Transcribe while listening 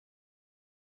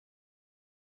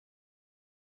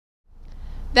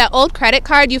That old credit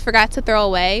card you forgot to throw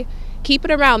away, keep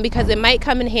it around because it might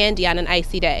come in handy on an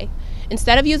icy day.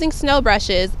 Instead of using snow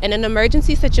brushes, in an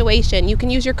emergency situation, you can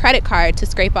use your credit card to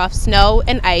scrape off snow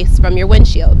and ice from your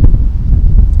windshield.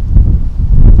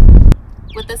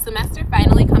 With the semester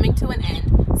finally coming to an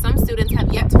end, some students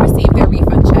have yet to receive their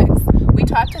refund checks. We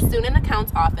talked to Student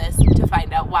Accounts Office to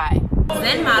find out why.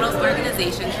 Zen Models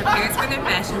organization prepares for their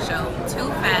fashion show, Too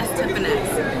Fast to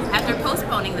Finesse, after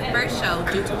postponing the first show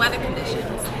due to weather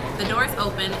conditions. The doors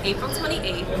open April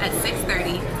 28th at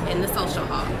 6:30 in the social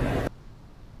hall.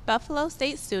 Buffalo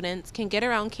State students can get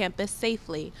around campus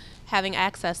safely, having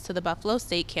access to the Buffalo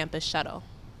State campus shuttle.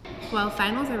 While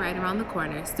finals are right around the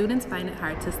corner, students find it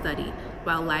hard to study,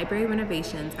 while library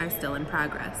renovations are still in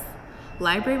progress.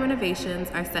 Library renovations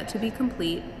are set to be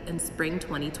complete in spring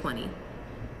 2020.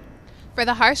 For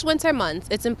the harsh winter months,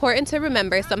 it's important to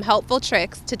remember some helpful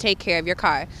tricks to take care of your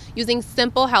car, using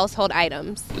simple household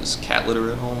items. There's cat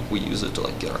litter at home. We use it to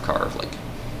get our car,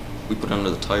 we put it under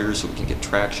the tires so we can get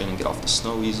traction and get off the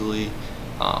snow easily.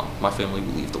 My family,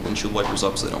 we leave the windshield wipers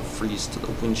up so they don't freeze to the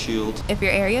windshield. If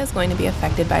your area is going to be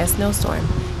affected by a snowstorm,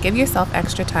 give yourself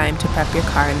extra time to prep your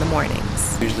car in the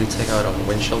mornings. Usually take out a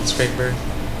windshield scraper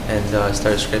and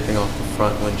start scraping off the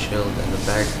front windshield and the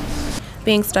back.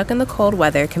 Being stuck in the cold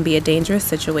weather can be a dangerous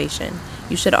situation.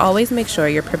 You should always make sure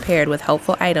you're prepared with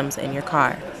helpful items in your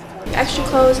car. Extra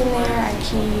clothes in there, I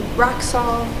keep rock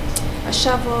salt, a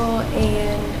shovel,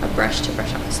 and a brush to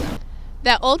brush off the snow.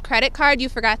 That old credit card you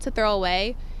forgot to throw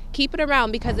away, keep it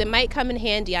around because it might come in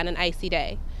handy on an icy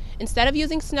day. Instead of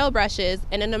using snow brushes,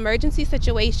 in an emergency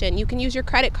situation, you can use your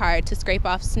credit card to scrape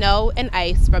off snow and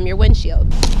ice from your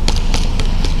windshield.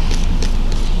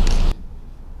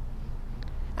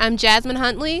 I'm Jasmine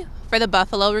Huntley for the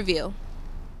Buffalo Review.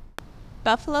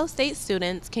 Buffalo State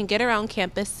students can get around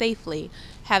campus safely,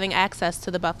 having access to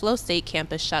the Buffalo State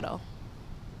campus shuttle.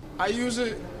 I use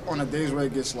it on the days where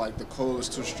it gets the cold is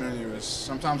too strenuous.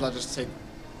 Sometimes I just take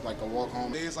a walk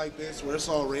home. Days like this where it's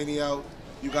all rainy out,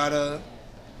 you gotta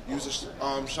use a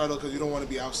shuttle because you don't want to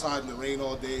be outside in the rain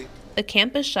all day. The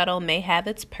campus shuttle may have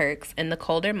its perks in the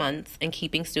colder months in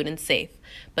keeping students safe,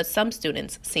 but some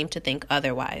students seem to think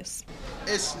otherwise.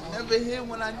 It's never here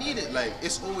when I need it.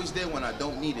 It's always there when I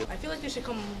don't need it. I feel like they should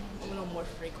come more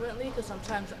frequently because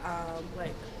sometimes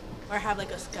or have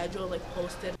a schedule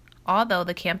posted. Although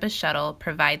the campus shuttle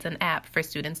provides an app for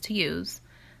students to use,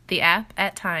 the app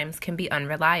at times can be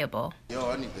unreliable. Yo,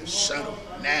 I need the shuttle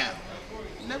now.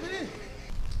 Never did.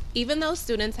 Even though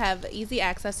students have easy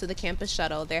access to the campus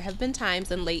shuttle, there have been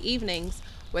times in late evenings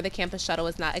where the campus shuttle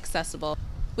is not accessible.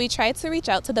 We tried to reach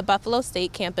out to the Buffalo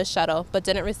State campus shuttle, but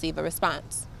didn't receive a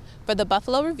response. For the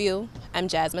Buffalo Review, I'm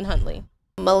Jasmine Huntley.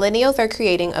 Millennials are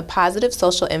creating a positive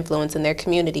social influence in their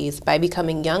communities by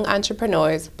becoming young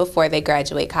entrepreneurs before they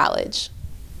graduate college.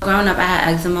 Growing up, I had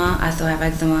eczema. I still have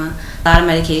eczema. A lot of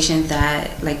medications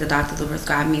that the doctors will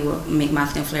prescribe me will make my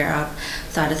skin flare up.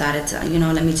 So I decided to,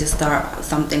 let me just start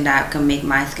something that can make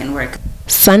my skin work.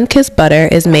 Sun-kissed butter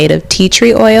is made of tea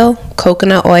tree oil,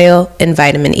 coconut oil, and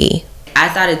vitamin E. I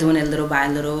started doing it little by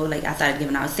little. I started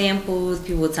giving out samples.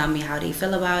 People would tell me how they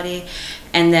feel about it.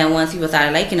 And then once people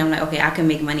started liking it, I'm like, okay, I can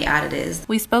make money out of this.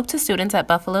 We spoke to students at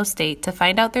Buffalo State to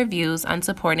find out their views on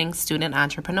supporting student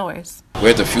entrepreneurs.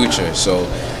 We're the future, so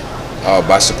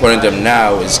by supporting them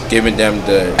now is giving them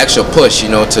the extra push,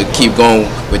 to keep going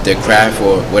with their craft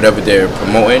or whatever they're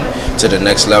promoting to the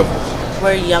next level.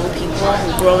 We're young people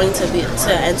growing to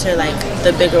enter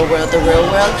the bigger world, the real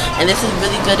world, and this is a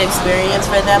really good experience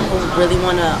for them who really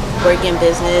want to work in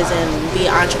business and be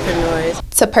entrepreneurs.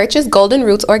 To purchase Golden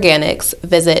Roots Organics,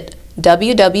 visit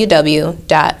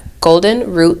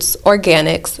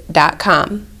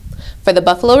www.goldenrootsorganics.com. For the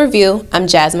Buffalo Review, I'm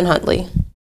Jasmine Huntley.